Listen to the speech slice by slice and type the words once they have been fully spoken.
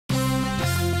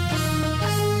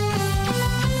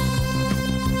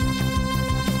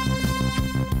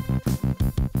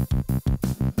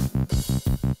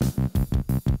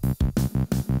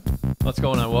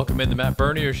going on? Welcome in the Matt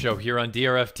Bernier Show here on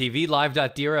DRF TV,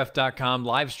 live.drf.com,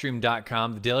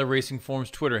 livestream.com, the Daily Racing Forums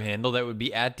Twitter handle, that would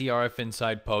be at DRF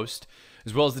Inside Post,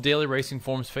 as well as the Daily Racing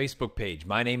Forums Facebook page.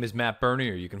 My name is Matt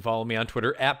Bernier. You can follow me on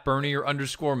Twitter at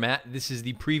Bernier_Matt. This is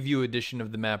the preview edition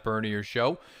of the Matt Bernier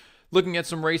Show. Looking at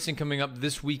some racing coming up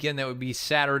this weekend, that would be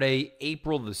Saturday,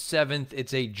 April the 7th.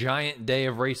 It's a giant day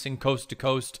of racing coast to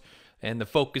coast. And the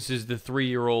focus is the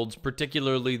 3-year-olds,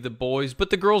 particularly the boys. But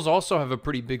the girls also have a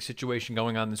pretty big situation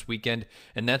going on this weekend,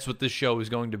 and that's what this show is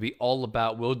going to be all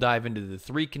about. We'll dive into the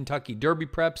 3 Kentucky Derby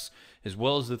preps, as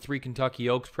well as the 3 Kentucky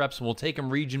Oaks preps, and we'll take them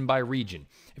region by region.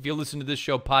 If you listen to this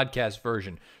show podcast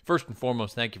version, first and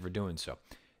foremost, thank you for doing so.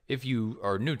 If you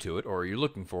are new to it, or you're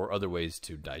looking for other ways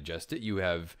to digest it, you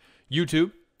have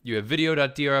YouTube, you have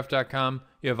video.drf.com,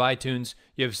 you have iTunes,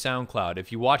 you have SoundCloud.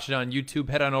 If you watch it on YouTube,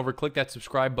 head on over, click that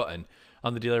subscribe button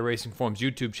on the Daily Racing Forums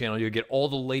YouTube channel. You'll get all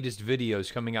the latest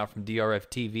videos coming out from DRF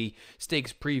TV,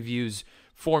 stakes previews,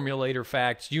 formulator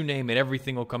facts, you name it.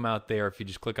 Everything will come out there. If you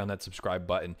just click on that subscribe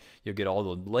button, you'll get all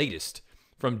the latest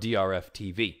from DRF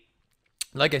TV.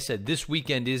 Like I said, this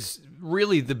weekend is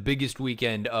really the biggest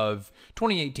weekend of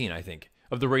 2018, I think,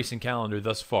 of the racing calendar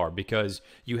thus far, because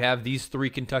you have these 3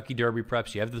 Kentucky Derby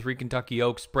preps, you have the 3 Kentucky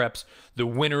Oaks preps. The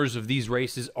winners of these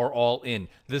races are all in.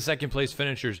 The second place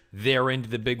finishers, they're into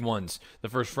the big ones, the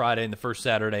first Friday and the first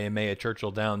Saturday in May at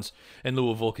Churchill Downs in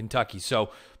Louisville, Kentucky.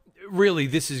 So really,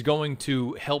 this is going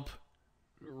to help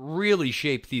really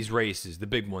shape these races, the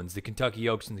big ones, the Kentucky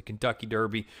Oaks and the Kentucky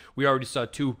Derby. We already saw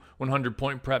 2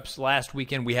 100-point preps last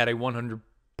weekend. We had a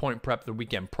 100-point prep the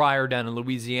weekend prior down in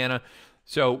Louisiana.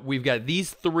 So we've got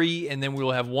these 3, and then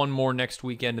we'll have one more next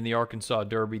weekend in the Arkansas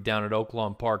Derby down at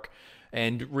Oaklawn Park.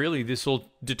 And really, this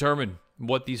will determine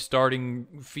what these starting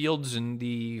fields and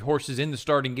the horses in the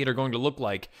starting gate are going to look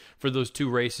like for those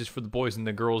 2 races for the boys and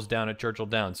the girls down at Churchill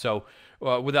Downs. So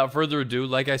without further ado,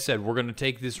 like I said, we're going to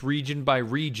take this region by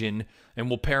region, and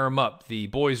we'll pair them up, the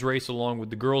boys race along with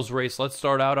the girls race. Let's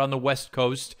start out on the West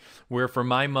Coast, where for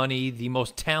my money, the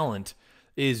most talent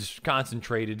is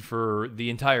concentrated for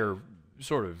the entire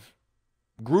sort of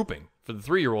grouping for the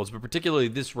 3-year-olds, but particularly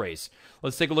this race.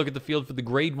 Let's take a look at the field for the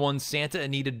Grade 1 Santa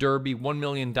Anita Derby. $1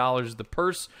 million the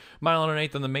purse, 1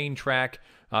 1/8 on the main track.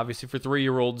 Obviously for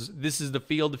 3-year-olds, this is the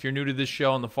field. If you're new to this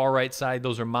show, on the far right side,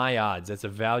 those are my odds. That's a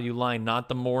value line, not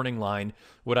the morning line.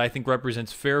 What I think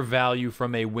represents fair value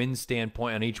from a win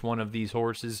standpoint on each one of these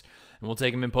horses. And we'll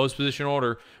take them in post-position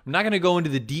order. I'm not going to go into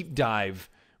the deep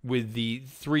dive with the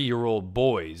 3-year-old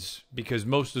boys, because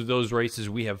most of those races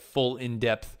we have full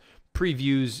in-depth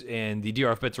previews, and the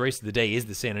DRF Bets race of the day is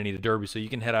the Santa Anita Derby, so you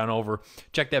can head on over,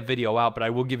 check that video out. But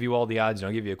I will give you all the odds, and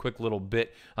I'll give you a quick little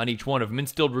bit on each one of them.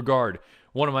 Instilled Regard,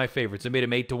 one of my favorites. I made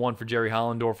him 8-1 for Jerry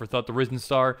Hollendorfer. Thought the Risen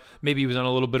Star, maybe he was on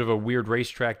a little bit of a weird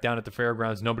racetrack down at the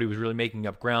fairgrounds. Nobody was really making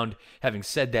up ground. Having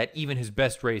said that, even his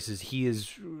best races, he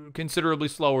is considerably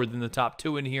slower than the top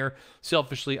 2 in here.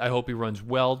 Selfishly, I hope he runs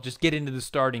well. Just get into the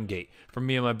starting gate for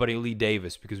me and my buddy Lee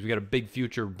Davis, because we got a big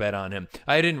future bet on him.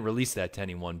 I didn't release that to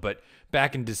anyone, but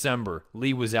back in December,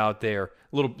 Lee was out there.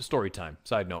 A little story time,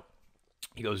 side note.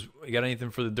 He goes, "You got anything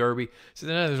for the Derby?" I said,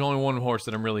 "No, there's only one horse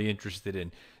that I'm really interested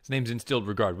in. His name's Instilled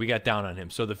Regard." We got down on him.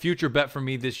 So the future bet for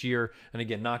me this year, and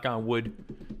again, knock on wood,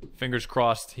 fingers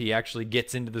crossed, he actually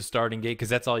gets into the starting gate, because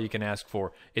that's all you can ask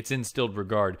for. It's Instilled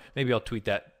Regard. Maybe I'll tweet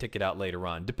that ticket out later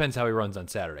on. Depends how he runs on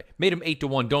Saturday. Made him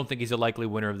 8-1. Don't think he's a likely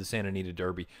winner of the Santa Anita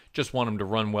Derby. Just want him to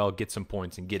run well, get some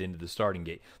points, and get into the starting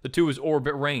gate. The 2 is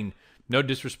Orbit Rain. No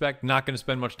disrespect, not going to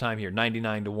spend much time here.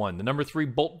 99-1. The number 3,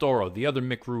 Bolt Doro, the other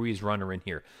Mick Ruiz runner in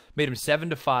here. Made him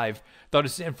 7-5. Thought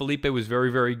his San Felipe was very,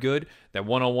 very good. That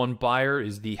 101 buyer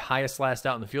is the highest last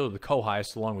out in the field, or the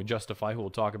co-highest, along with Justify, who we'll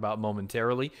talk about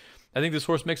momentarily. I think this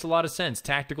horse makes a lot of sense.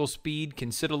 Tactical speed,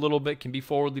 can sit a little bit, can be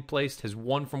forwardly placed, has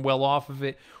won from well off of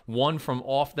it, won from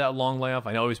off that long layoff.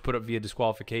 I know he was put up via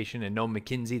disqualification, and no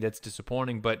McKinsey. That's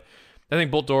disappointing, but I think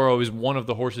Bolt Doro is one of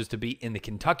the horses to beat in the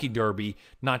Kentucky Derby,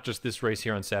 not just this race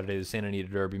here on Saturday, the Santa Anita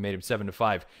Derby. Made him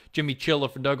 7-5. Jimmy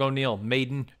Chilla for Doug O'Neill.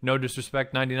 Maiden, no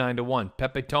disrespect, 99-1.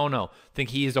 Pepe Tono, think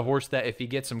he is a horse that if he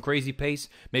gets some crazy pace,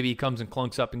 maybe he comes and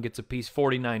clunks up and gets a piece,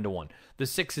 49-1. The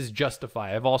 6 is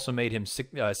Justify. I've also made him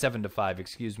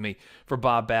 7-5, for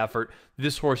Bob Baffert.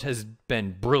 This horse has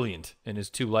been brilliant in his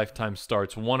 2 lifetime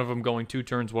starts. One of them going 2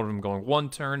 turns, one of them going 1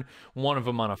 turn, one of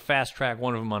them on a fast track,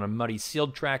 one of them on a muddy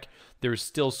sealed track. There's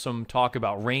still some talk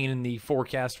about rain in the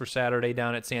forecast for Saturday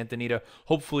down at Santa Anita.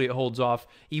 Hopefully it holds off.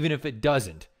 Even if it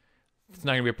doesn't, it's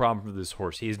not going to be a problem for this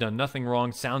horse. He has done nothing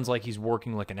wrong. Sounds like he's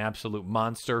working like an absolute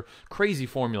monster. Crazy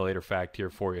formulator fact here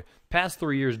for you. Past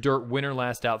 3 years, dirt winner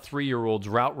last out, 3-year-olds,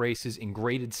 route races, and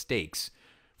graded stakes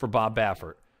for Bob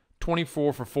Baffert.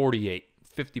 24 for 48.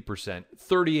 50%,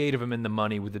 38 of them in the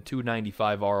money with the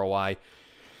 295 ROI.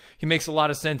 He makes a lot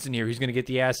of sense in here. He's going to get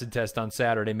the acid test on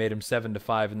Saturday, made him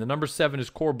 7-5. And the number 7 is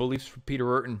Core Beliefs for Peter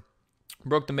Eurton.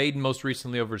 Broke the maiden most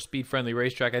recently over a speed-friendly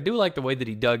racetrack. I do like the way that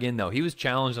he dug in, though. He was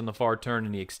challenged on the far turn,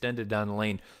 and he extended down the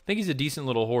lane. I think he's a decent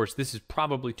little horse. This is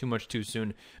probably too much too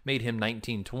soon. Made him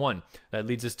 19-1. That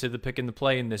leads us to the pick and the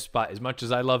play in this spot. As much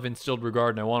as I love Instilled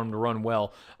Regard and I want him to run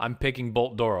well, I'm picking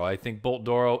Bolt Doro. I think Bolt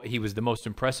Doro, he was the most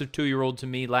impressive 2-year-old to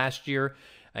me last year.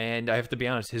 And I have to be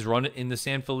honest, his run in the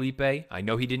San Felipe, I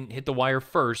know he didn't hit the wire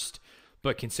first,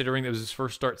 but considering it was his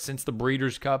first start since the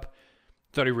Breeders' Cup,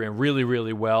 thought he ran really,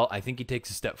 really well. I think he takes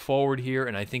a step forward here,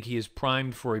 and I think he is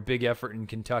primed for a big effort in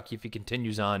Kentucky if he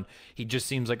continues on. He just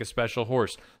seems like a special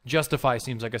horse. Justify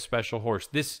seems like a special horse.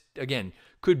 This, again,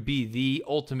 could be the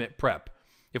ultimate prep.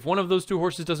 If one of those two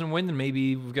horses doesn't win, then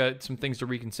maybe we've got some things to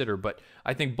reconsider. But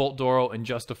I think Bolt Doro and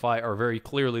Justify are very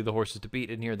clearly the horses to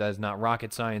beat in here. That is not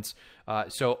rocket science.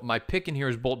 So my pick in here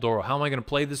is Bolt Doro. How am I going to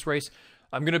play this race?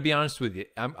 I'm going to be honest with you.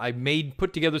 I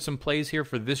put together some plays here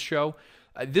for this show.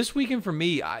 This weekend for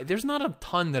me, there's not a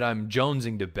ton that I'm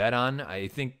jonesing to bet on. I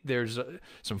think there's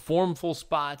some formful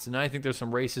spots, and I think there's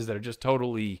some races that are just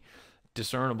totally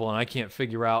discernible, and I can't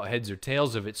figure out heads or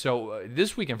tails of it. So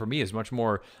this weekend for me is much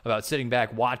more about sitting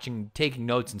back, watching, taking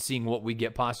notes, and seeing what we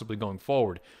get possibly going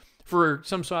forward. For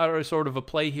some sort of a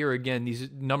play here, again, these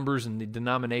numbers and the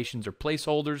denominations are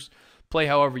placeholders. Play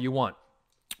however you want.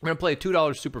 I'm going to play a $2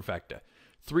 superfecta.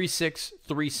 3-6,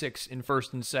 3-6 in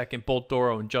first and second, Bolt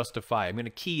Doro and Justify. I'm going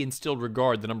to key Instilled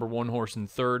Regard, the number 1 horse in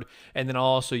third, and then I'll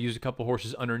also use a couple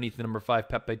horses underneath the number 5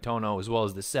 Pepe Tono, as well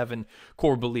as the 7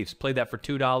 Core Beliefs. Play that for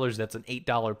 $2. That's an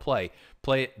 $8 play.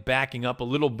 Play it backing up a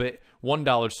little bit, $1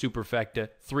 superfecta,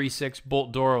 3-6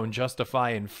 Bolt Doro and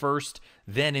Justify in first,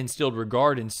 then Instilled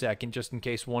Regard in second, just in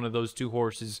case one of those two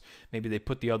horses, maybe they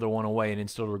put the other one away and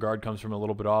Instilled Regard comes from a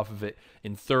little bit off of it.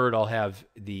 In third, I'll have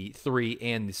the 3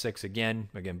 and the 6 again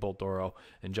Bolt Doro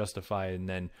and Justify, and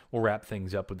then we'll wrap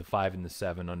things up with the 5 and the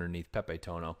 7 underneath Pepe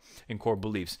Tono and Core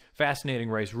Beliefs.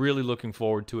 Fascinating race, really looking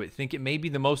forward to it. Think it may be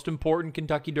the most important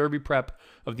Kentucky Derby prep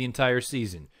of the entire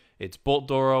season. It's Bolt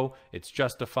Doro, it's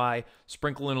Justify,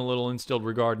 sprinkle in a little Instilled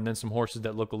Regard, and then some horses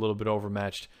that look a little bit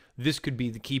overmatched. This could be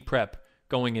the key prep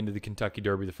going into the Kentucky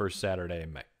Derby the first Saturday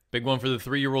in May. Big one for the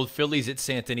 3-year-old fillies at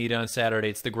Santa Anita on Saturday.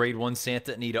 It's the Grade 1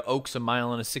 Santa Anita Oaks, 1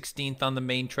 mile and a 16th on the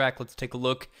main track. Let's take a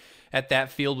look at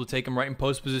that field. We'll take them right in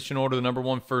post position order. The number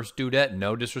 1 First Dudette,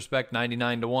 no disrespect,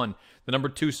 99-1. The number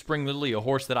 2 Spring Lily, a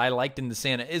horse that I liked in the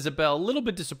Santa Isabel. A little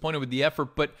bit disappointed with the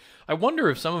effort, but I wonder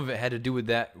if some of it had to do with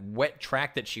that wet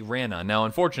track that she ran on. Now,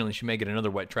 unfortunately, she may get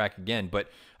another wet track again, but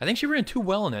I think she ran too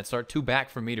well in that start, too back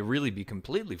for me to really be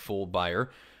completely fooled by her.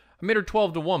 I made her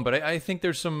 12-1, but I think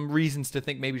there's some reasons to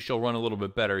think maybe she'll run a little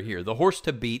bit better here. The horse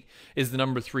to beat is the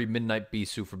number 3 Midnight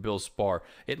Bisou for Bill Spar.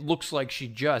 It looks like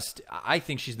I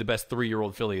think she's the best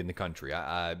 3-year-old filly in the country.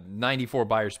 94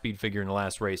 Beyer speed figure in the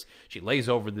last race. She lays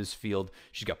over this field.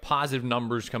 She's got positive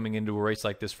numbers coming into a race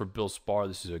like this for Bill Spar.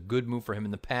 This is a good move for him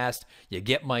in the past. You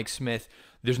get Mike Smith.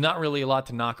 There's not really a lot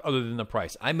to knock other than the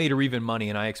price. I made her even money,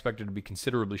 and I expect her to be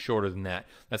considerably shorter than that.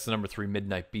 That's the number 3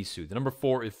 Midnight Bisou. The number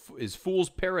 4 is Fool's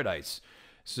Paradise.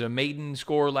 This is a maiden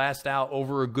score last out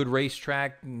over a good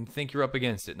racetrack, and think you're up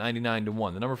against it,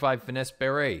 99-1. The number 5 Finesse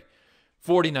Beret,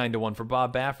 49-1 for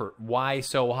Bob Baffert. Why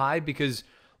so high? Because,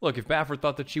 look, if Baffert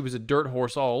thought that she was a dirt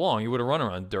horse all along, he would have run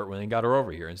her on dirt when they got her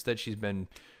over here. Instead, she's been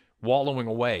wallowing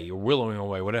away or willowing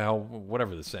away,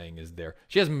 whatever the saying is there.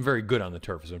 She hasn't been very good on the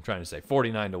turf, is what I'm trying to say.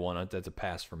 49-1, that's a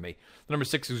pass for me. The number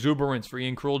 6, Exuberance for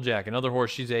Ian Kruljack. Another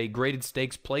horse, she's a graded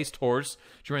stakes placed horse.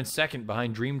 She ran second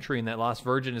behind Dream Tree in that Lost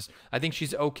Virgin. I think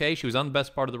she's okay. She was on the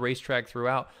best part of the racetrack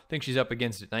throughout. I think she's up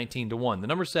against it, 19-1. The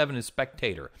number 7 is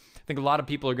Spectator. I think a lot of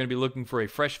people are going to be looking for a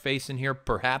fresh face in here.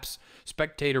 Perhaps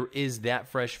Spectator is that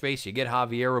fresh face. You get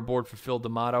Javier aboard for Phil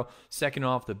D'Amato. Second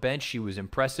off the bench, she was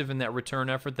impressive in that return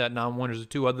effort. That non-winners of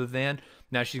 2 other than.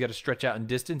 Now she's got to stretch out in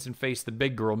distance and face the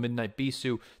big girl, Midnight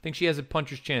Bisou. I think she has a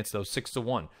puncher's chance, though,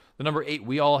 6-1. The number 8,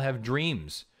 We All Have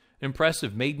Dreams.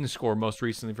 Impressive maiden score most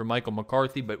recently for Michael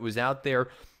McCarthy, but was out there,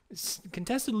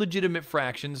 contested legitimate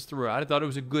fractions throughout. I thought it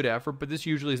was a good effort, but this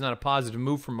usually is not a positive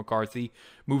move from McCarthy,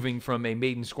 moving from a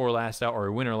maiden score last out or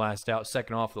a winner last out,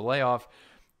 second off the layoff.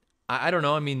 I don't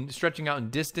know. I mean, stretching out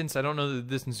in distance, I don't know that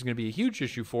the distance is going to be a huge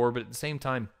issue for her, but at the same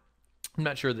time, I'm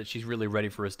not sure that she's really ready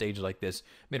for a stage like this.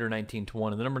 Made her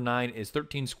 19-1. And the number 9 is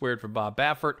 13 Squared for Bob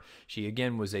Baffert. She,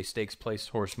 again, was a stakes placed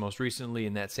horse most recently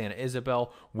in that Santa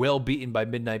Isabel. Well beaten by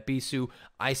Midnight Bisou.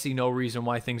 I see no reason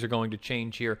why things are going to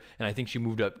change here. And I think she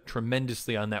moved up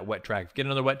tremendously on that wet track. Get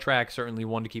another wet track, certainly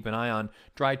one to keep an eye on.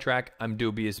 Dry track, I'm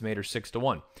dubious. Made her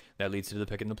 6-1. That leads to the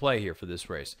pick in the play here for this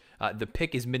race. The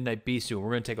pick is Midnight Bisou, and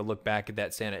we're going to take a look back at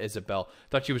that Santa Isabel.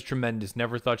 Thought she was tremendous.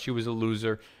 Never thought she was a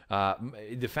loser.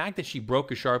 The fact that she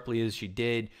broke as sharply as she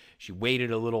did, she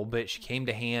waited a little bit, she came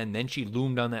to hand, then she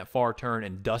loomed on that far turn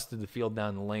and dusted the field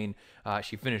down the lane.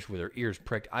 She finished with her ears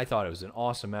pricked. I thought it was an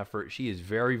awesome effort. She is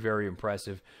very, very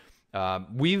impressive. Dan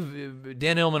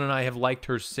Illman and I have liked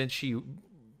her since she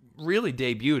really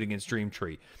debuted against Dream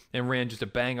Tree and ran just a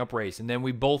bang-up race. And then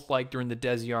we both liked her in the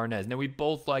Desi Arnaz. And then we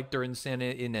both liked her in Santa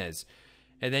Ynez.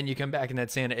 And then you come back in that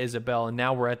Santa Isabel, and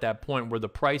now we're at that point where the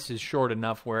price is short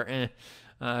enough where,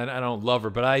 I don't love her.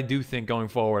 But I do think going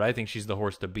forward, I think she's the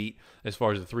horse to beat as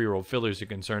far as the 3-year-old fillies are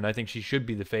concerned. I think she should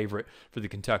be the favorite for the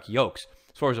Kentucky Oaks.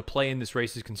 As far as a play in this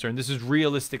race is concerned, this is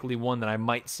realistically one that I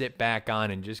might sit back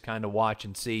on and just kind of watch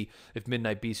and see if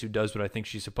Midnight Bisou does what I think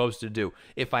she's supposed to do.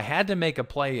 If I had to make a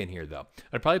play in here, though,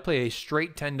 I'd probably play a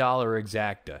straight $10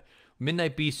 exacta.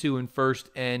 Midnight Bisou in first,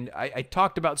 and I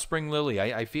talked about Spring Lily.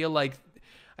 I feel like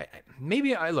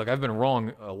look, I've been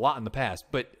wrong a lot in the past,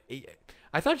 but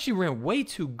I thought she ran way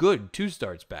too good 2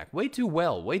 starts back, way too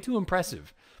well, way too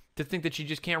impressive to think that she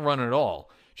just can't run at all.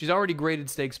 She's already graded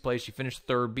stakes place. She finished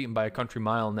 3rd, beaten by a country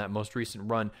mile in that most recent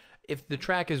run. If the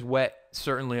track is wet,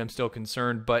 certainly I'm still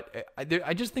concerned, but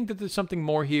I just think that there's something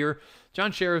more here.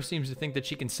 John Sheriff seems to think that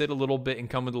she can sit a little bit and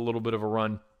come with a little bit of a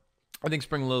run. I think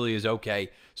Spring Lily is okay.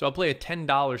 So I'll play a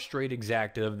 $10 straight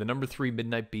exacta of the number 3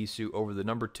 Midnight Bisou over the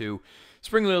number 2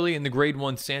 Spring Lily in the grade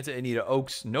 1 Santa Anita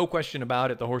Oaks. No question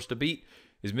about it. The horse to beat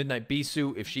is Midnight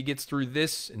Bisou. If she gets through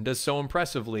this and does so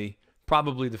impressively,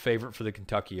 probably the favorite for the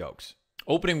Kentucky Oaks.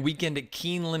 Opening weekend at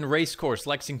Keeneland Racecourse,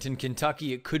 Lexington,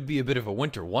 Kentucky. It could be a bit of a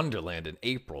winter wonderland in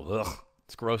April. Ugh,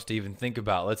 it's gross to even think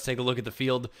about. Let's take a look at the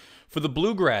field for the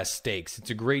Bluegrass Stakes. It's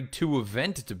a grade 2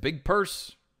 event. It's a big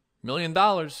purse, $1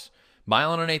 million.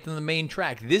 Mile and an eighth on the main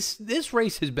track. This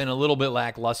race has been a little bit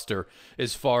lackluster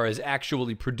as far as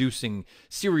actually producing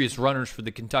serious runners for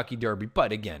the Kentucky Derby.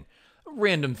 But again,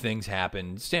 random things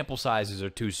happen. Sample sizes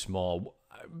are too small.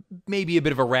 Maybe a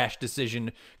bit of a rash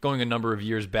decision going a number of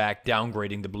years back,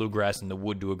 downgrading the Bluegrass and the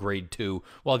Wood to a grade 2,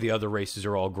 while the other races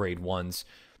are all grade 1s.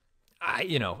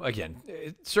 Again,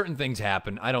 certain things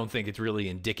happen. I don't think it's really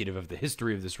indicative of the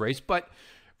history of this race, but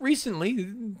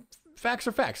recently, facts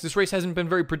are facts. This race hasn't been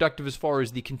very productive as far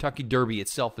as the Kentucky Derby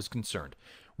itself is concerned.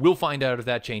 We'll find out if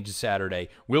that changes Saturday.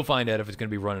 We'll find out if it's going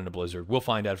to be run in a blizzard. We'll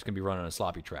find out if it's going to be run on a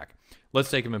sloppy track. Let's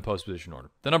take him in post-position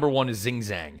order. The number 1 is Zing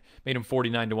Zang. Made him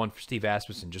 49-1 for Steve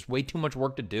Asmussen. Just way too much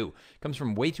work to do. Comes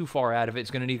from way too far out of it.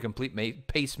 It's going to need a complete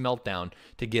pace meltdown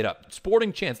to get up.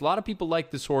 Sporting Chance. A lot of people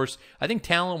like this horse. I think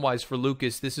talent-wise for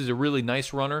Lucas, this is a really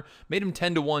nice runner. Made him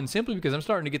 10-1 simply because I'm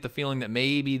starting to get the feeling that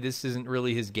maybe this isn't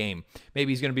really his game.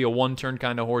 Maybe he's going to be a one-turn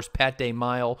kind of horse. Pat Day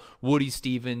Mile, Woody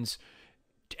Stevens,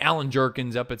 Alan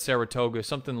Jerkins up at Saratoga,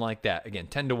 something like that. Again,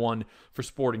 10-1 for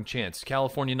Sporting Chance.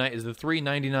 California Night is the 3,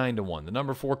 99-1. The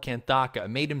number 4, Kantaka. I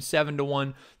made him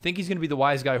 7-1. Think he's going to be the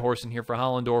wise guy horse in here for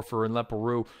Hollendorfer and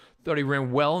Leparoux. Thought he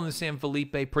ran well in the San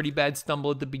Felipe. Pretty bad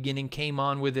stumble at the beginning. Came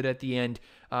on with it at the end.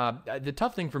 The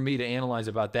tough thing for me to analyze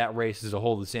about that race as a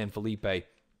whole, the San Felipe,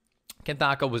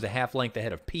 Kantaka was a half length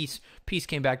ahead of Peace. Peace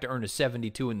came back to earn a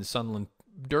 72 in the Sunland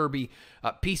Derby.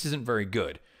 Peace isn't very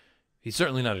good. He's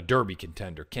certainly not a Derby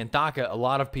contender. Kantaka, a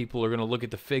lot of people are going to look at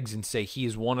the figs and say he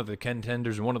is one of the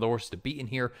contenders and one of the horses to beat in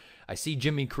here. I see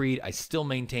Jimmy Creed. I still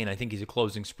maintain I think he's a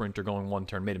closing sprinter going one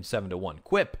turn. Made him 7-1.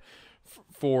 Quip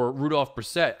for Rudolph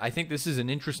Brissett. I think this is an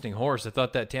interesting horse. I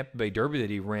thought that Tampa Bay Derby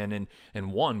that he ran in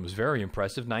and won was very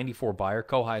impressive. 94 buyer,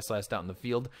 co-highest last out in the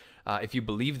field. If you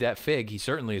believe that fig, he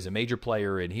certainly is a major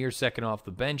player in here, second off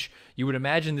the bench. You would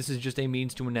imagine this is just a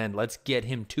means to an end. Let's get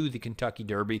him to the Kentucky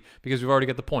Derby because we've already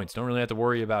got the points. Don't really have to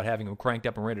worry about having him cranked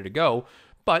up and ready to go.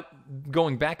 But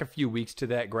going back a few weeks to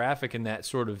that graphic and that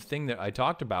sort of thing that I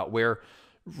talked about where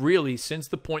really since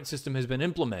the point system has been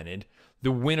implemented,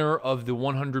 the winner of the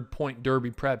 100-point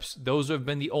Derby preps, those have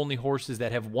been the only horses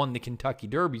that have won the Kentucky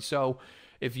Derby. So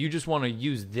if you just want to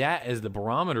use that as the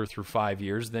barometer through 5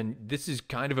 years, then this is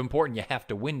kind of important. You have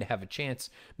to win to have a chance.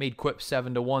 Made Quip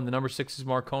 7-1. The number 6 is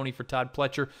Marconi for Todd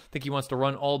Pletcher. Think he wants to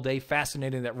run all day.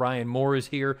 Fascinating that Ryan Moore is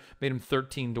here. Made him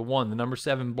 13-1. The number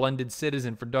 7, Blended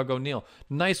Citizen for Doug O'Neill.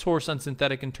 Nice horse on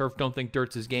synthetic and turf. Don't think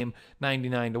dirt's his game.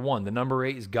 99-1. The number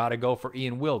 8 is Gotta Go for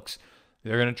Ian Wilkes.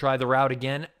 They're going to try the route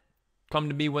again. come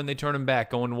to me when they turn him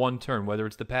back, going one turn, whether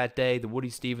it's the Pat Day, the Woody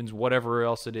Stevens, whatever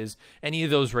else it is. Any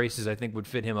of those races I think would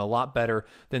fit him a lot better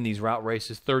than these route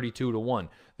races, 32-1.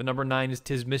 The number 9 is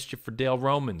Tiz Mischief for Dale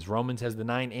Romans. Romans has the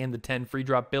 9 and the 10 Free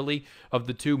Drop Billy. Of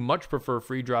the two, much prefer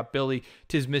Free Drop Billy.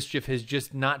 Tiz Mischief has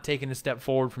just not taken a step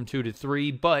forward from 2 to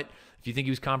 3, but if you think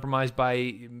he was compromised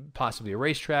by possibly a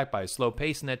racetrack, by a slow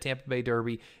pace in that Tampa Bay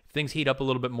Derby, if things heat up a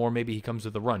little bit more, maybe he comes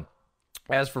with a run.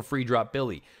 As for Free Drop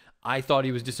Billy, I thought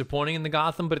he was disappointing in the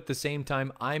Gotham, but at the same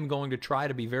time, I'm going to try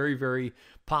to be very, very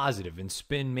positive and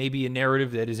spin maybe a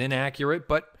narrative that is inaccurate,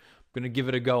 but I'm going to give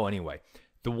it a go anyway.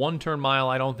 The 1-turn mile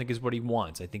I don't think is what he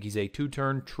wants. I think he's a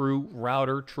 2-turn true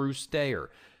router, true stayer.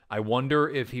 I wonder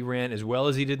if he ran as well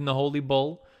as he did in the Holy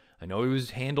Bull. I know he was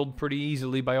handled pretty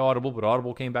easily by Audible, but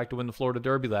Audible came back to win the Florida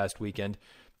Derby last weekend.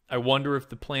 I wonder if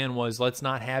the plan was, let's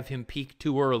not have him peak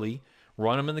too early,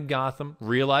 run him in the Gotham,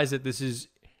 realize that this is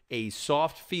a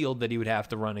soft field that he would have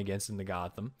to run against in the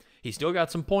Gotham. He still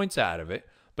got some points out of it,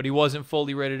 but he wasn't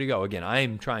fully ready to go. Again, I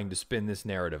am trying to spin this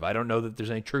narrative. I don't know that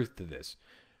there's any truth to this.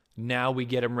 Now we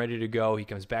get him ready to go. He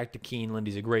comes back to Keeneland.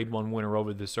 He's a Grade 1 winner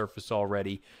over the surface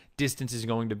already. Distance is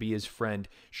going to be his friend.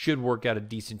 Should work out a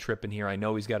decent trip in here. I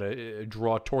know he's got a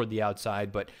draw toward the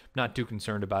outside, but not too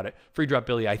concerned about it. Free Drop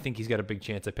Billy, I think he's got a big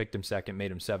chance. I picked him second,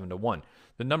 made him 7-1.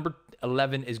 The number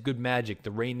 11 is Good Magic,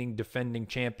 the reigning defending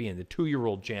champion, the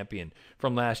 2-year-old champion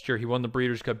from last year. He won the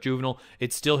Breeders' Cup Juvenile.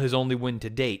 It's still his only win to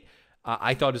date.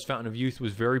 I thought his Fountain of Youth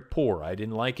was very poor. I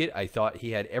didn't like it. I thought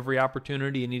he had every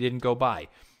opportunity, and he didn't go by.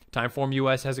 Timeform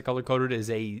US has it color-coded as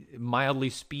a mildly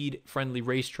speed-friendly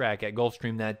racetrack at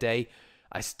Gulfstream that day.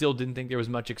 I still didn't think there was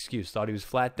much excuse. Thought he was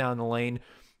flat down the lane.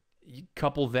 You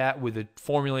couple that with a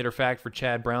formulator fact for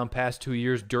Chad Brown, past 2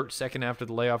 years, dirt second after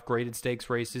the layoff graded stakes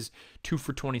races, 2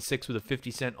 for 26 with a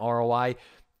 50-cent ROI.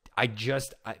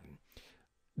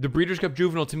 The Breeders' Cup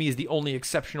Juvenile to me is the only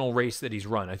exceptional race that he's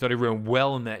run. I thought he ran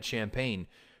well in that Champagne,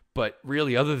 but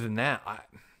really other than that,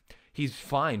 he's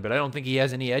fine, but I don't think he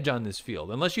has any edge on this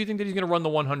field. Unless you think that he's going to run the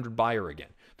 100 buyer again.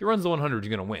 If he runs the 100, he's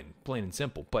going to win, plain and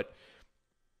simple. But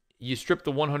you strip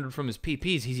the 100 from his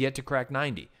PPs, he's yet to crack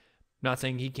 90. Not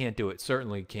saying he can't do it.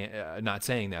 Certainly can't. Not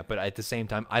saying that. But at the same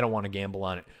time, I don't want to gamble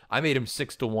on it. I made him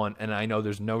 6-1, and I know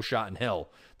there's no shot in hell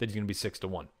that he's going to be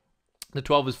 6-1. The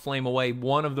 12 is Flame Away,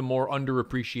 one of the more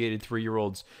underappreciated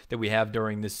 3-year-olds that we have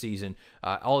during this season.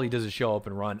 All he does is show up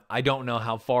and run. I don't know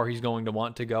how far he's going to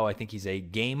want to go. I think he's a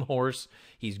game horse.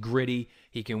 He's gritty.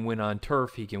 He can win on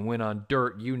turf. He can win on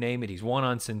dirt. You name it. He's won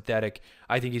on synthetic.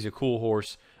 I think he's a cool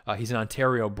horse. He's an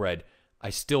Ontario bred.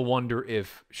 I still wonder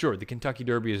if, sure, the Kentucky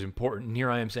Derby is important. And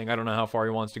here I am saying I don't know how far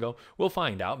he wants to go. We'll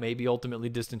find out. Maybe ultimately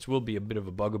distance will be a bit of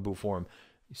a bugaboo for him.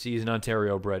 You see, he's an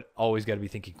Ontario bred. Always got to be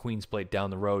thinking Queen's Plate down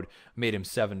the road. Made him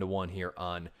 7-1 here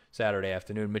on Saturday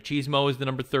afternoon. Machismo is the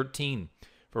number 13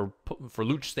 for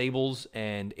Luch Stables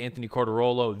and Anthony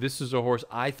Cordarolo. This is a horse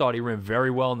I thought he ran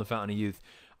very well in the Fountain of Youth.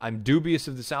 I'm dubious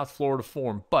of the South Florida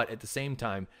form, but at the same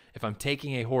time, if I'm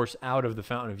taking a horse out of the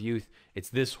Fountain of Youth, it's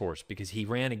this horse because he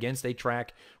ran against a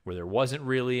track where there wasn't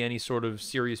really any sort of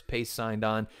serious pace signed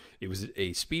on. It was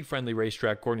a speed-friendly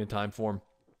racetrack according to Timeform.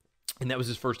 And that was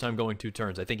his first time going 2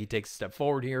 turns. I think he takes a step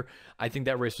forward here. I think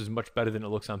that race was much better than it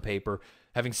looks on paper.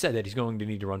 Having said that, he's going to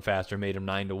need to run faster. Made him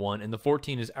 9-1. And the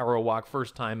 14 is Arrow Walk,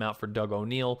 first time out for Doug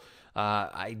O'Neill.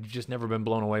 I've just never been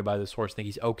blown away by this horse. I think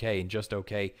he's okay and just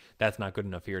okay. That's not good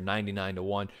enough here.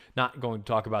 99-1. Not going to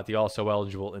talk about the also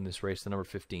eligible in this race, the number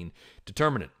 15,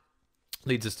 Determinant.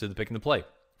 Leads us to the pick and the play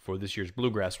for this year's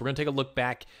Bluegrass. We're going to take a look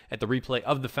back at the replay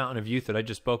of the Fountain of Youth that I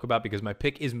just spoke about because my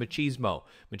pick is Machismo.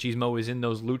 Machismo is in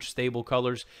those Luch stable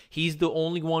colors. He's the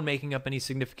only one making up any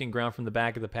significant ground from the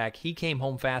back of the pack. He came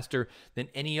home faster than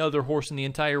any other horse in the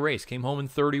entire race. Came home in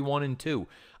 31-2.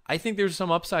 I think there's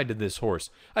some upside to this horse.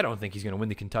 I don't think he's going to win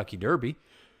the Kentucky Derby,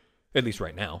 at least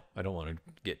right now. I don't want to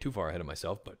get too far ahead of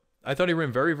myself, but I thought he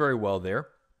ran very, very well there.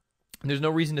 And there's no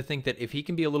reason to think that if he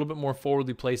can be a little bit more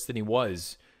forwardly placed than he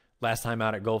was last time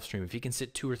out at Gulfstream, if he can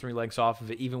sit 2 or 3 legs off of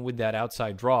it, even with that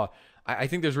outside draw, I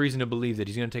think there's reason to believe that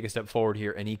he's going to take a step forward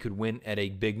here and he could win at a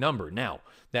big number. Now,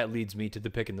 that leads me to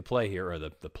the pick and the play here, or the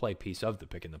play piece of the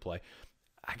pick and the play.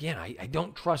 Again, I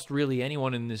don't trust really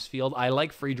anyone in this field. I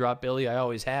like Free Drop Billy. I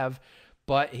always have.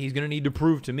 But he's going to need to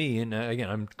prove to me, and again,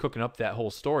 I'm cooking up that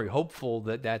whole story, hopeful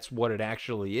that that's what it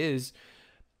actually is.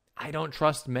 I don't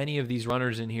trust many of these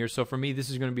runners in here, so for me, this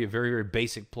is going to be a very, very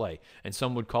basic play, and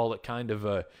some would call it kind of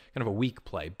a weak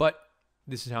play. But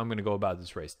this is how I'm going to go about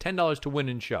this race: $10 to win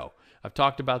and show. I've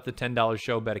talked about the $10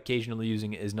 show bet, occasionally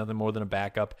using it as nothing more than a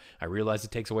backup. I realize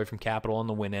it takes away from capital on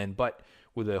the win end, but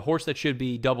with a horse that should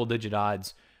be double-digit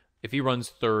odds, If he runs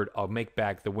third, I'll make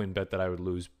back the win bet that I would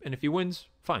lose. And if he wins,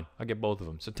 fine. I'll get both of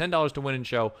them. So $10 to win and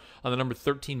show on the number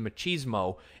 13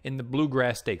 Machismo in the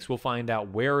Bluegrass Stakes. We'll find out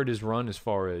where it is run as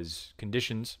far as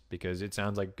conditions, because it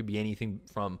sounds like it could be anything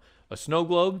from a snow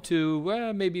globe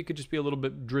to maybe it could just be a little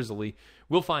bit drizzly.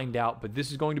 We'll find out, but this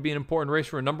is going to be an important race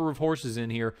for a number of horses in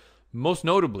here, most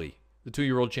notably the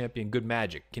 2-year-old champion, Good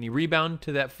Magic. Can he rebound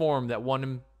to that form that won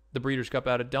him the Breeders' Cup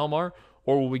out at Del Mar?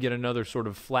 Or will we get another sort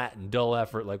of flat and dull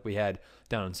effort like we had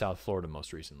down in South Florida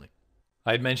most recently?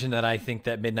 I had mentioned that I think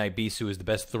that Midnight Bisou is the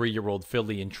best 3-year-old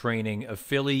filly in training. A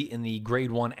filly in the Grade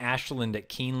 1 Ashland at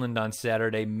Keeneland on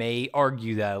Saturday may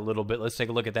argue that a little bit. Let's take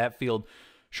a look at that field.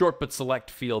 Short but select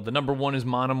field. The number 1 is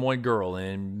Monomoy Girl.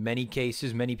 In many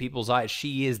cases, many people's eyes,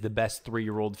 she is the best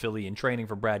 3-year-old filly in training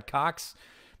for Brad Cox.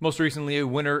 Most recently, a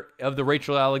winner of the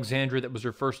Rachel Alexandra. That was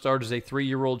her first start as a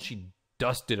 3-year-old. She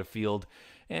dusted a field.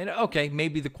 And okay,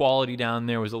 maybe the quality down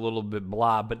there was a little bit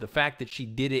blah, but the fact that she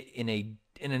did it in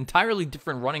an entirely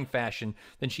different running fashion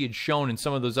than she had shown in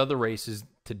some of those other races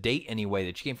to date anyway,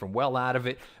 that she came from well out of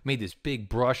it, made this big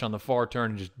brush on the far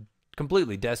turn and just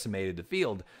completely decimated the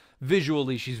field.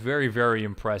 Visually, she's very, very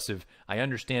impressive. I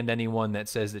understand anyone that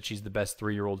says that she's the best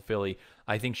 3-year-old filly.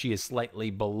 I think she is slightly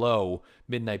below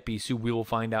Midnight Bisou. We will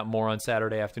find out more on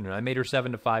Saturday afternoon. I made her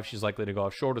 7-5. She's likely to go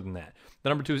off shorter than that. The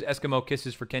number 2 is Eskimo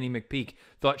Kisses for Kenny McPeak.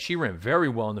 Thought she ran very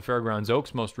well in the Fairgrounds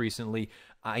Oaks most recently.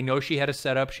 I know she had a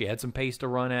setup. She had some pace to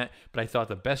run at, but I thought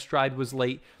the best stride was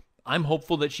late. I'm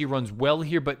hopeful that she runs well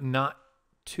here, but not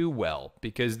too well,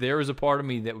 because there is a part of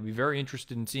me that would be very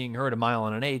interested in seeing her at 1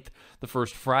 1/8 the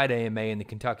first Friday in May in the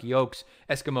Kentucky Oaks.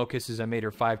 Eskimo Kisses, I made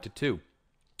her 5-2.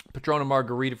 Patrona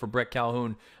Margarita for Brett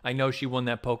Calhoun. I know she won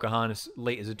that Pocahontas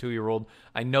late as a 2-year-old.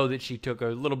 I know that she took a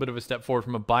little bit of a step forward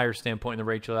from a buyer standpoint in the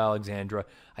Rachel Alexandra.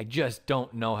 I just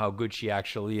don't know how good she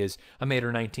actually is. I made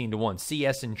her 19-1.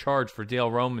 CS in Charge for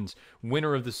Dale Romans,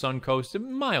 winner of the Suncoast. A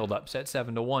mild upset,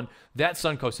 7-1. That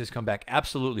Suncoast has come back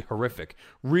absolutely horrific.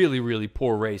 Really, really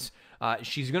poor race.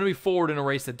 She's going to be forward in a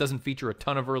race that doesn't feature a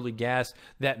ton of early gas.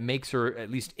 That makes her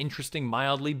at least interesting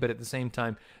mildly, but at the same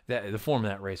time, the form of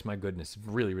that race, my goodness,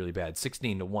 really, really bad.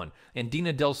 16-1. And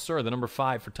Dina Del Sur, the number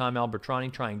 5 for Tom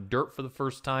Albertrani, trying dirt for the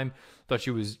first time. Thought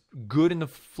she was good in the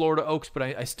Florida Oaks, but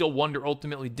I still wonder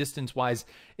ultimately distance-wise,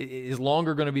 is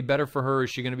longer going to be better for her? Is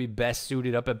she going to be best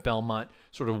suited up at Belmont?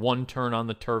 Sort of one turn on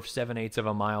the turf, 7/8 of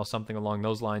a mile, something along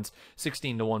those lines.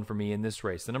 16-1 for me in this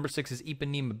race. The number 6 is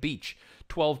Ipanema Beach,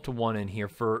 12-1 in here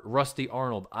for Rusty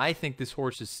Arnold. I think this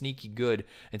horse is sneaky good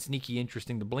and sneaky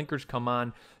interesting. The blinkers come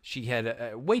on. She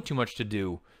had way too much to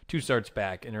do 2 starts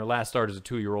back, and her last start as a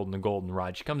 2-year-old in the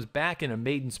Goldenrod. She comes back in a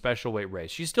maiden special weight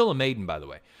race. She's still a maiden, by the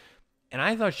way. And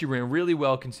I thought she ran really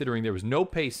well considering there was no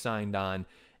pace signed on.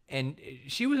 And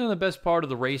she was on the best part of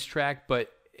the racetrack, but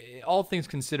all things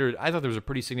considered, I thought there was a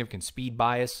pretty significant speed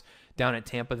bias down at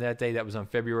Tampa that day. That was on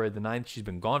February the 9th. She's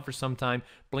been gone for some time.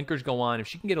 Blinkers go on. If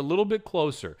she can get a little bit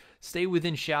closer, stay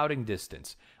within shouting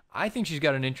distance, I think she's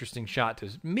got an interesting shot to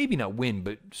maybe not win,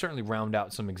 but certainly round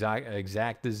out some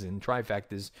exactas and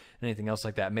trifectas and anything else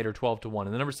like that. Made her 12-1.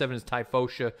 And the number 7 is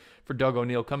Typhosha for Doug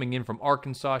O'Neill, coming in from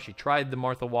Arkansas. She tried the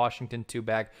Martha Washington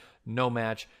 2-back. No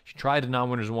match. She tried the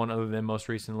non-winners 1 other than most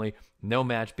recently. No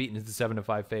match. Beaten is the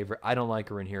 7-5 favorite. I don't like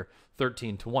her in here.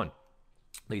 13-1.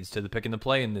 Leads to the pick and the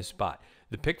play in this spot.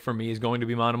 The pick for me is going to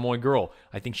be Monomoy Girl.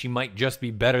 I think she might just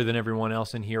be better than everyone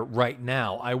else in here right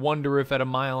now. I wonder if at 1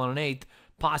 1/8,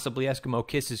 possibly Eskimo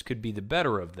Kisses could be the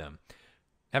better of them.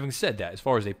 Having said that, as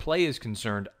far as a play is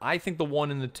concerned, I think the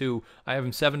 1 and the 2, I have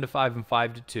them 7-5 and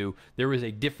 5-2. There is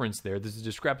a difference there. There's a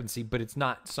discrepancy, but it's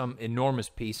not some enormous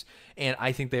piece, and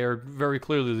I think they are very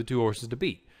clearly the 2 horses to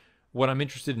beat. What I'm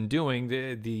interested in doing,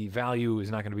 the value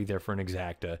is not going to be there for an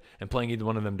exacta, and playing either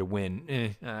one of them to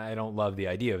win, I don't love the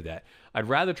idea of that. I'd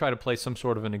rather try to play some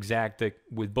sort of an exacta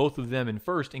with both of them in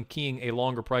first and keying a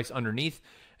longer price underneath,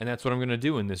 and that's what I'm going to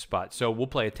do in this spot. So we'll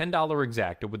play a $10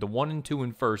 exacta with the 1 and 2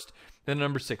 in first, then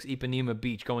number 6, Ipanema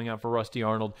Beach, going out for Rusty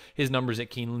Arnold. His numbers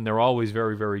at Keeneland, they're always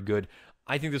very, very good.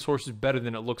 I think this horse is better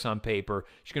than it looks on paper.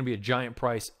 She's going to be a giant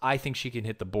price. I think she can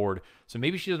hit the board. So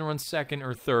maybe she doesn't run second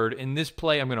or third. In this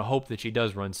play, I'm going to hope that she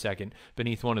does run second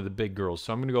beneath one of the big girls.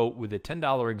 So I'm going to go with a $10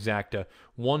 exacta,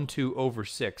 1-2 over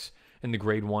 6 in the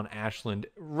Grade 1 Ashland,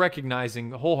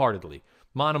 recognizing wholeheartedly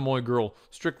Monomoy Girl,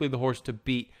 strictly the horse to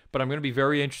beat. But I'm going to be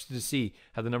very interested to see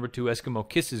how the number 2 Eskimo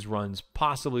Kisses runs,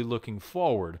 possibly looking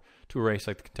forward to a race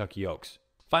like the Kentucky Oaks.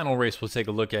 Final race we'll take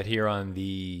a look at here on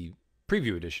the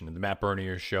preview edition of the Matt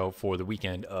Bernier Show for the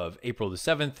weekend of April the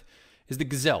 7th is the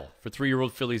Gazelle for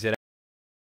 3-year-old fillies at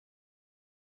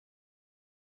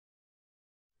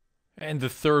And the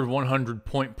third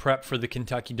 100-point prep for the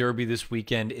Kentucky Derby this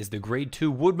weekend is the Grade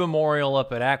 2 Wood Memorial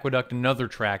up at Aqueduct, another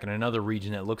track in another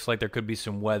region that looks like there could be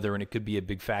some weather and it could be a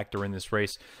big factor in this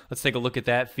race. Let's take a look at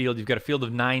that field. You've got a field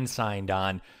of 9 signed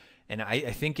on, and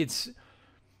I think it's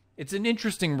an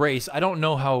interesting race. I don't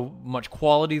know how much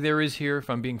quality there is here, if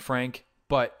I'm being frank,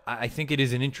 but I think it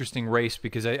is an interesting race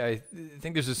because I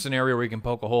think there's a scenario where you can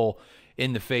poke a hole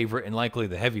in the favorite and likely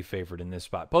the heavy favorite in this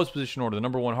spot. Post position order, the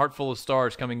number 1, Heart Full of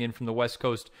Stars, coming in from the West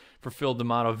Coast for Phil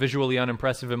D'Amato. Visually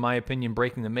unimpressive in my opinion,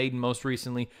 breaking the maiden most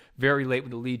recently. Very late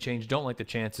with the lead change. Don't like the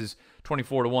chances.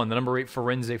 24-1. The number 8,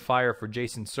 Firenze Fire for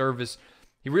Jason Service.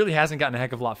 He really hasn't gotten a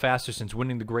heck of a lot faster since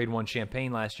winning the Grade 1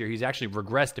 Champagne last year. He's actually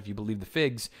regressed if you believe the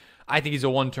figs. I think he's a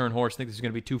one-turn horse. I think this is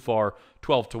going to be too far.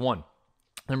 12-1.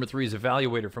 Number 3 is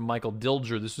Evaluator from Michael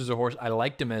Dilger. This is a horse, I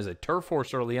liked him as a turf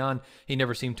horse early on. He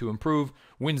never seemed to improve.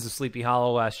 Wins the Sleepy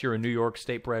Hollow last year, a New York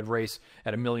state-bred race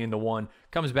at $1,000,000 to 1.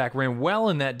 Comes back, ran well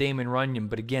in that Damon Runyon,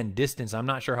 but again, distance, I'm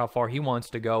not sure how far he wants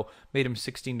to go. Made him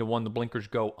 16-1. The blinkers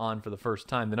go on for the first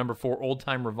time. The number 4, Old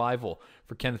Time Revival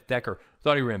for Kenneth Decker.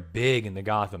 Thought he ran big in the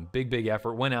Gotham. Big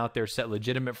effort. Went out there, set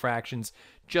legitimate fractions.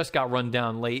 Just got run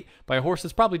down late by a horse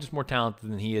that's probably just more talented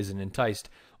than he is and enticed.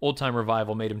 Old Time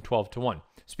Revival made him 12-1.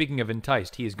 Speaking of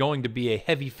enticed, he is going to be a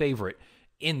heavy favorite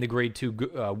in the Grade 2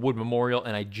 Wood Memorial,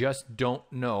 and I just don't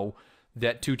know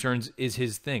that 2 turns is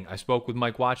his thing. I spoke with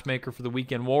Mike Watchmaker for the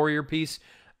Weekend Warrior piece,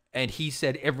 and he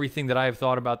said everything that I have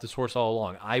thought about this horse all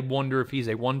along. I wonder if he's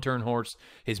a one-turn horse.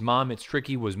 His mom, It's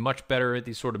Tricky, was much better at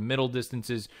these sort of middle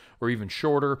distances or even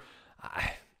shorter.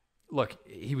 Look,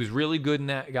 he was really good in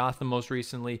that Gotham most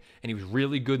recently, and he was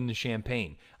really good in the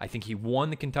Champagne. I think he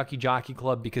won the Kentucky Jockey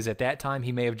Club because at that time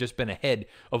he may have just been ahead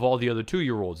of all the other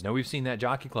 2-year-olds. Now, we've seen that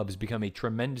Jockey Club has become a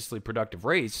tremendously productive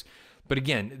race, but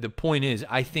again, the point is,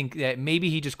 I think that maybe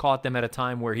he just caught them at a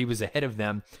time where he was ahead of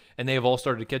them, and they have all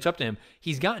started to catch up to him.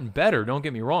 He's gotten better, don't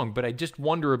get me wrong, but I just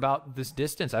wonder about this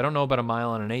distance. I don't know about a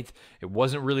 1.125 miles. It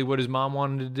wasn't really what his mom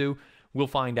wanted to do. We'll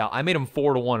find out. I made him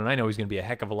 4-1, and I know he's going to be a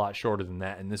heck of a lot shorter than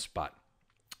that in this spot.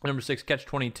 Number 6, Catch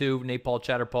 22, Napal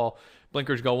Chatterpaul.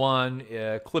 Blinkers go on.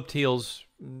 Clipped heels,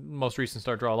 most recent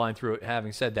start, draw a line through it.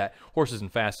 Having said that, horse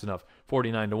isn't fast enough.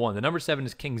 49-1. The number 7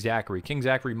 is King Zachary. King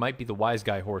Zachary might be the wise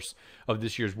guy horse of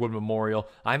this year's Wood Memorial.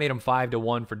 I made him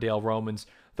 5-1 for Dale Romans.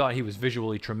 Thought he was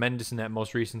visually tremendous in that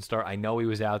most recent start. I know he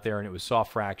was out there and it was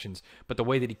soft fractions, but the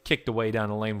way that he kicked away down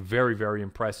the lane, very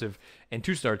impressive. And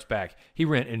 2 starts back, he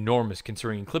ran enormous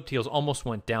considering clipped heels almost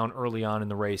went down early on in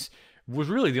the race. Was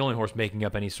really the only horse making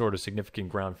up any sort of significant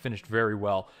ground. Finished very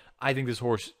well. I think this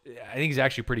horse, I think he's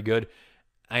actually pretty good.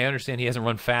 I understand he hasn't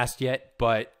run fast yet,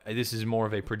 but this is more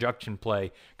of a production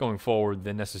play going forward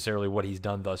than necessarily what he's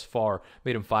done thus far.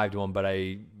 Made him 5-1, but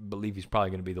I believe he's probably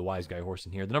going to be the wise guy horse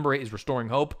in here. The number 8 is Restoring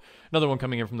Hope. Another one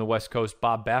coming in from the West Coast.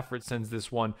 Bob Baffert sends this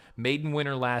one. Maiden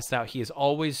winner last out. He has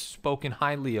always spoken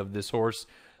highly of this horse.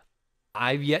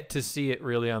 I've yet to see it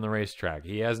really on the racetrack.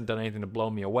 He hasn't done anything to blow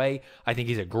me away. I think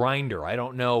he's a grinder. I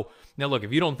don't know. Now, look,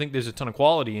 if you don't think there's a ton of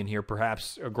quality in here,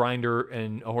 perhaps a grinder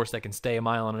and a horse that can stay 1.125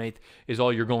 miles is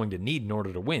all you're going to need in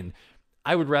order to win.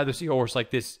 I would rather see a horse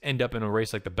like this end up in a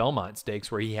race like the Belmont Stakes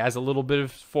where he has a little bit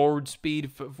of forward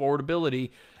speed, forward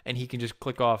ability, and he can just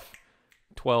click off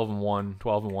 12-1,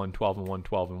 12-1, 12-1,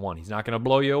 12-1. He's not going to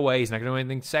blow you away. He's not going to do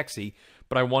anything sexy,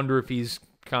 but I wonder if he's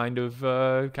kind of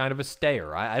a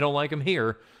stayer. I don't like him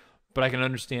here, but I can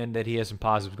understand that he has some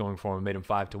positives going for him. Made him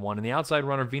 5-1. And the outside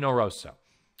runner, Vino Rosso,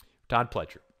 Todd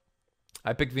Pletcher.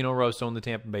 I picked Vino Rosso in the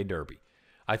Tampa Bay Derby.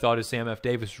 I thought his Sam F.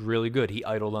 Davis was really good. He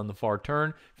idled on the far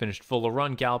turn, finished full of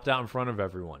run, galloped out in front of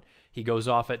everyone. He goes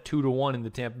off at 2-1 in the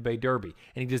Tampa Bay Derby,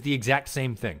 and he does the exact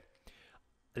same thing.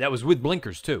 That was with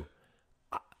blinkers, too.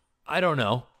 I don't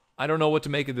know. I don't know what to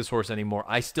make of this horse anymore.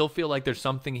 I still feel like there's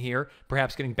something here.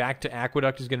 Perhaps getting back to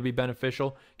Aqueduct is going to be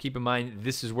beneficial. Keep in mind,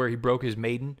 this is where he broke his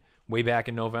maiden way back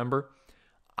in November.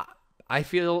 I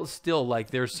feel still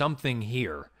like there's something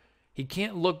here. He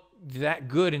can't look that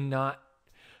good and not...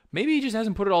 Maybe he just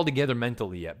hasn't put it all together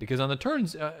mentally yet, because on the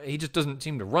turns, he just doesn't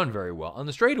seem to run very well. On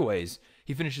the straightaways,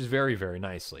 he finishes very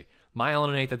nicely. 1.125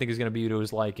 miles, I think, is going to be to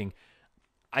his liking.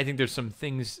 I think there's some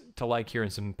things to like here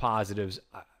and some positives.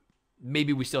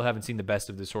 Maybe we still haven't seen the best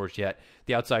of this horse yet.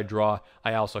 The outside draw,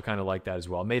 I also kind of like that as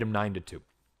well. Made him 9-2.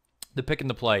 The pick and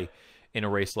the play in a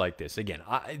race like this. Again,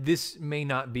 this may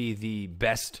not be the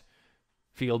best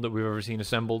field that we've ever seen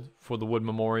assembled for the Wood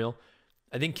Memorial.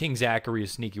 I think King Zachary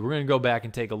is sneaky. We're going to go back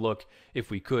and take a look, if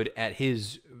we could, at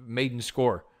his maiden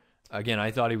score. Again,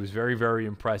 I thought he was very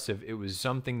impressive. It was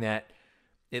something that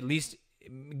at least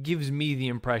gives me the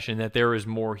impression that there is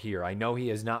more here. I know he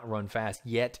has not run fast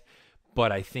yet,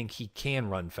 but I think he can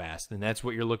run fast, and that's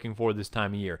what you're looking for this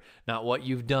time of year. Not what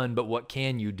you've done, but what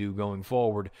can you do going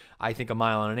forward. I think 1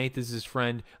 1/8 is his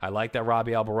friend. I like that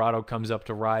Robbie Alvarado comes up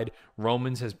to ride.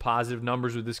 Romans has positive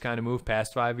numbers with this kind of move.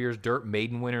 Past 5 years, dirt,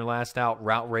 maiden winner last out,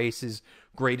 route races,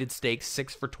 graded stakes,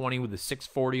 6 for 20 with a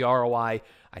 640 ROI.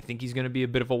 I think he's going to be a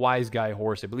bit of a wise guy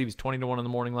horse. I believe he's 20-1 on the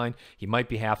morning line. He might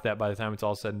be half that by the time it's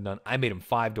all said and done. I made him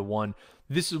 5-1.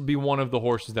 This will be one of the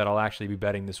horses that I'll actually be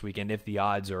betting this weekend if the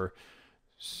odds are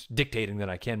dictating that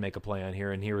I can make a play on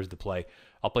here, and here is the play.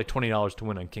 I'll play $20 to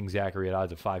win on King Zachary at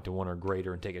odds of 5-1 or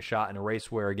greater and take a shot in a race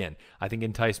where, again, I think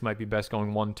Entice might be best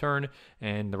going one turn,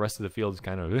 and the rest of the field is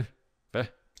kind of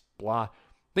blah. I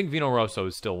think Vino Rosso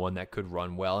is still one that could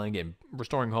run well, and again,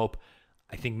 Restoring Hope,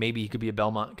 I think maybe he could be a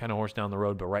Belmont kind of horse down the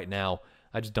road, but right now,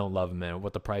 I just don't love him, man.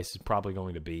 What the price is probably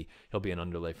going to be, he'll be an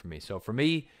underlay for me. So for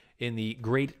me, in the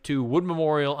Grade 2 Wood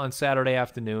Memorial on Saturday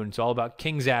afternoon, it's all about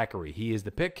King Zachary. He is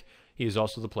the pick. He is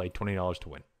also the play, $20 to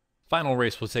win. Final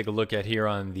race we'll take a look at here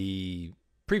on the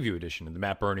preview edition of the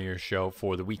Matt Bernier Show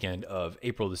for the weekend of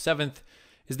April the 7th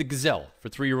is the Gazelle for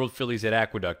 3-year-old fillies at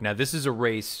Aqueduct. Now, this is a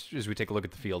race, as we take a look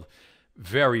at the field,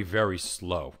 very, very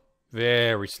slow.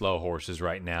 Very slow horses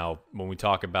right now when we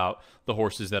talk about the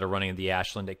horses that are running at the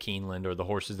Ashland at Keeneland or the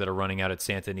horses that are running out at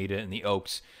Santa Anita and the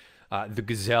Oaks. The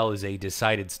Gazelle is a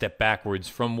decided step backwards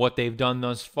from what they've done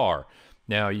thus far.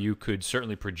 Now, you could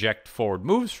certainly project forward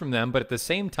moves from them, but at the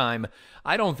same time,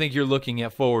 I don't think you're looking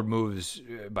at forward moves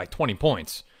by 20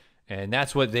 points. And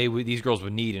that's what these girls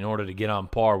would need in order to get on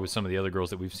par with some of the other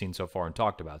girls that we've seen so far and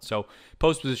talked about. So,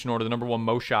 post position order, the number 1,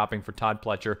 Mo Shopping for Todd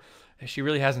Pletcher. She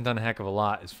really hasn't done a heck of a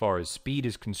lot as far as speed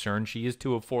is concerned. She is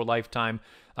 204 lifetime.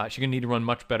 She's going to need to run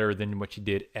much better than what she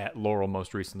did at Laurel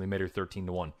most recently, made her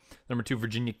 13-1. Number 2,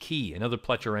 Virginia Key, another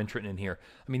Pletcher entrant in here.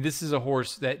 I mean, this is a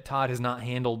horse that Todd has not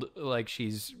handled like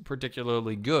she's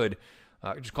particularly good.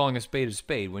 Just calling a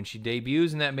spade. When she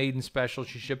debuts in that maiden special,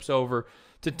 she ships over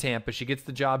to Tampa. She gets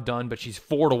the job done, but she's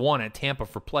 4-1 at Tampa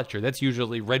for Pletcher. That's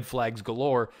usually red flags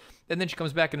galore. And then she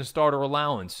comes back in a starter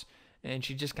allowance. And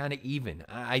she's just kind of even.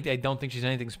 I don't think she's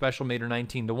anything special. Made her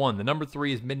 19-1. The number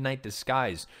 3 is Midnight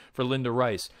Disguise for Linda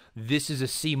Rice. This is a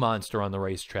sea monster on the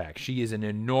racetrack. She is an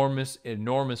enormous,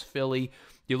 enormous filly.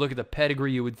 You look at the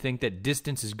pedigree, you would think that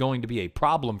distance is going to be a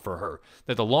problem for her.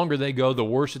 That the longer they go, the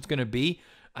worse it's going to be.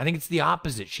 I think it's the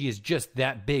opposite. She is just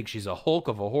that big. She's a hulk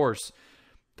of a horse.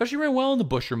 Thought she ran well in the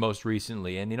Busher most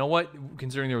recently. And you know what?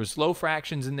 Considering there was slow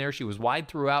fractions in there, she was wide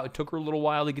throughout. It took her a little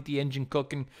while to get the engine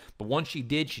cooking. But once she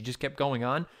did, she just kept going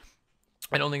on.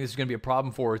 I don't think this is going to be a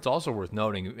problem for her. It's also worth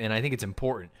noting, and I think it's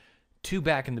important. 2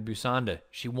 back in the Busanda.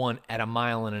 She won at 1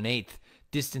 1/8.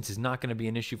 Distance is not going to be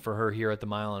an issue for her here at the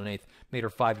 1 1/8. Made her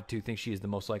 5-2. Think she is the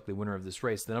most likely winner of this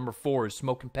race. The number 4 is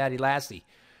Smokin' Patty Lassie.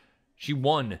 She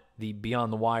won the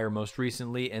Beyond the Wire most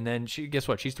recently, and then guess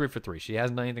what? She's 3 for 3. She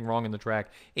hasn't done anything wrong in the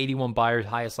track. 81 Buyers,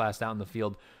 highest last out in the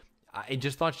field. I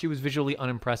just thought she was visually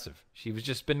unimpressive. She was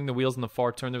just spinning the wheels in the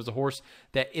far turn. There was a horse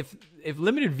that if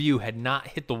Limited View had not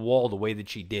hit the wall the way that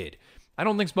she did, I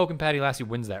don't think Smokin' Patty Lassie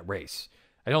wins that race.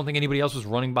 I don't think anybody else was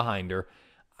running behind her.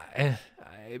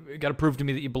 Got to prove to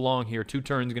me that you belong here. 2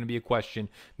 turns going to be a question.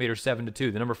 Made her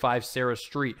 7-2. The number 5, Sarah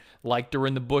Street. Liked her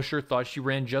in the Busher. Thought she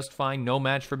ran just fine. No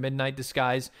match for Midnight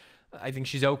Disguise. I think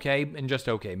she's okay and just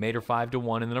okay. Made her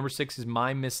 5-1. And the number 6 is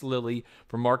My Miss Lily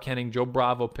for Mark Henning. Joe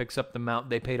Bravo picks up the mount.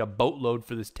 They paid a boatload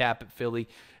for this tap at Philly.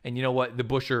 And you know what? The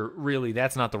Busher, really,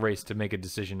 that's not the race to make a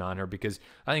decision on her because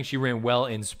I think she ran well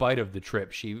in spite of the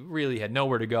trip. She really had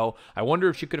nowhere to go. I wonder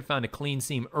if she could have found a clean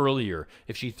seam earlier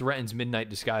if she threatens Midnight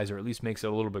Disguise or at least makes it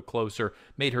a little bit closer.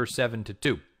 Made her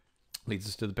 7-2. Leads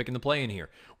us to the pick and the play in here.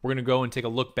 We're going to go and take a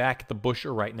look back at the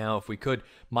Busher right now if we could.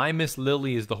 My Miss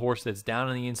Lily is the horse that's down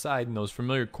on the inside in those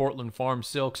familiar Cortland Farm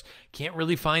silks. Can't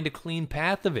really find a clean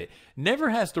path of it. Never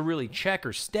has to really check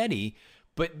or steady,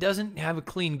 but doesn't have a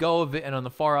clean go of it. And on the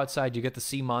far outside, you get the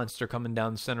Sea Monster coming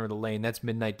down the center of the lane. That's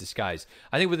Midnight Disguise.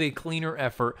 I think with a cleaner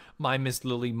effort, My Miss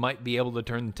Lily might be able to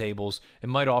turn the tables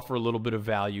and might offer a little bit of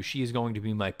value. She is going to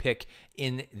be my pick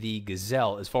in the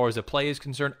Gazelle. As far as the play is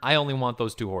concerned, I only want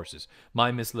those 2 horses.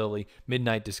 My Miss Lily,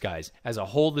 Midnight Disguise. As a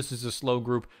whole, this is a slow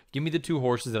group. Give me the 2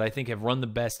 horses that I think have run the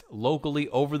best locally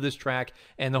over this track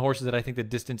and the horses that I think the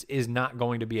distance is not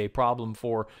going to be a problem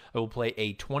for. I will play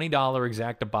a $20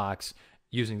 exacta box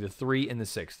using the 3 and the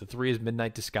 6. The 3 is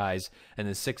Midnight Disguise, and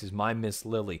the 6 is My Miss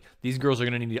Lily. These girls are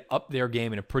going to need to up their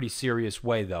game in a pretty serious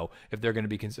way, though, if they're going to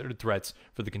be considered threats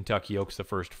for the Kentucky Oaks the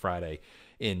first Friday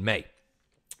in May.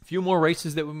 A few more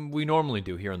races that we normally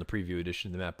do here on the preview edition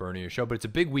of the Matt Bernier Show, but it's a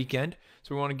big weekend,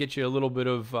 so we want to get you a little bit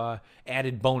of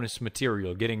added bonus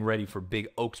material, getting ready for big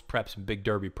Oaks preps and big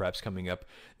Derby preps coming up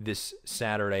this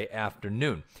Saturday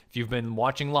afternoon. If you've been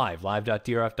watching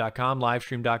live.drf.com,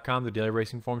 livestream.com, the Daily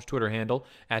Racing Form's Twitter handle,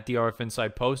 at DRF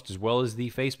Inside Post, as well as the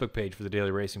Facebook page for the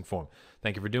Daily Racing Form.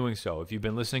 Thank you for doing so. If you've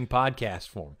been listening podcast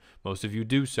form, most of you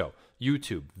do so.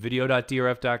 YouTube,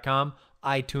 video.drf.com,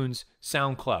 iTunes,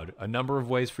 SoundCloud, a number of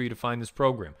ways for you to find this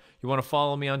program. You want to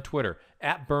follow me on Twitter,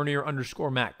 at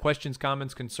Bernier_Matt. Questions,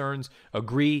 comments, concerns,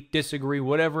 agree, disagree,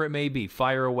 whatever it may be,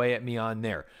 fire away at me on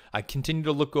there. I continue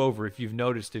to look over, if you've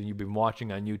noticed and you've been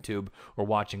watching on YouTube or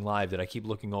watching live, that I keep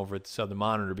looking over at the Southern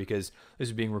Monitor because this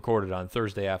is being recorded on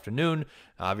Thursday afternoon.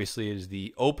 Obviously, it is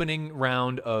the opening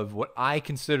round of what I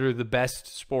consider the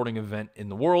best sporting event in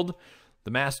the world,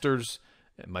 the Masters.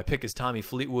 My pick is Tommy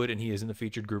Fleetwood, and he is in the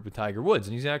featured group with Tiger Woods,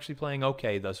 and he's actually playing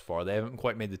okay thus far. They haven't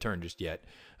quite made the turn just yet.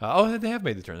 They have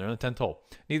made the turn. They're on the 10th hole.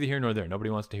 Neither here nor there. Nobody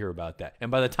wants to hear about that.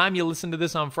 And by the time you listen to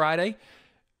this on Friday,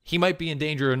 he might be in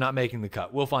danger of not making the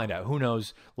cut. We'll find out. Who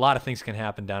knows? A lot of things can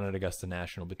happen down at Augusta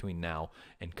National between now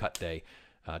and cut day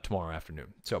tomorrow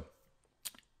afternoon. So,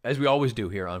 as we always do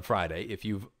here on Friday, if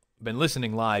you've been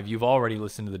listening live, you've already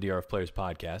listened to the DRF Players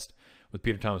Podcast with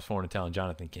Peter Thomas Fornatale and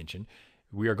Jonathan Kinchin.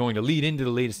 We are going to lead into the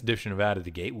latest edition of Out of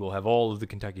the Gate. We'll have all of the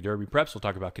Kentucky Derby preps. We'll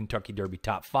talk about Kentucky Derby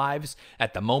top fives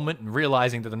at the moment, and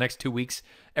realizing that the next 2 weeks,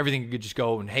 everything could just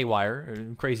go in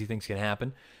haywire. Crazy things can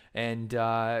happen. And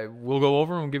we'll go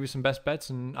over and we'll give you some best bets,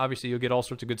 and obviously you'll get all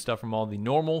sorts of good stuff from all the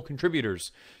normal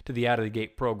contributors to the Out of the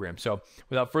Gate program. So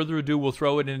without further ado, we'll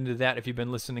throw it into that. If you've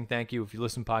been listening, thank you. If you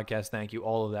listen podcast, thank you.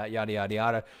 All of that, yada, yada,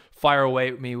 yada. Fire away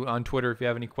at me on Twitter if you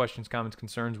have any questions, comments,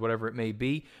 concerns, whatever it may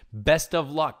be. Best of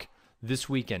luck this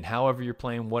weekend, however you're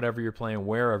playing, whatever you're playing,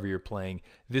 wherever you're playing.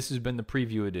 This has been the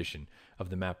preview edition of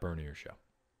the Matt Bernier Show.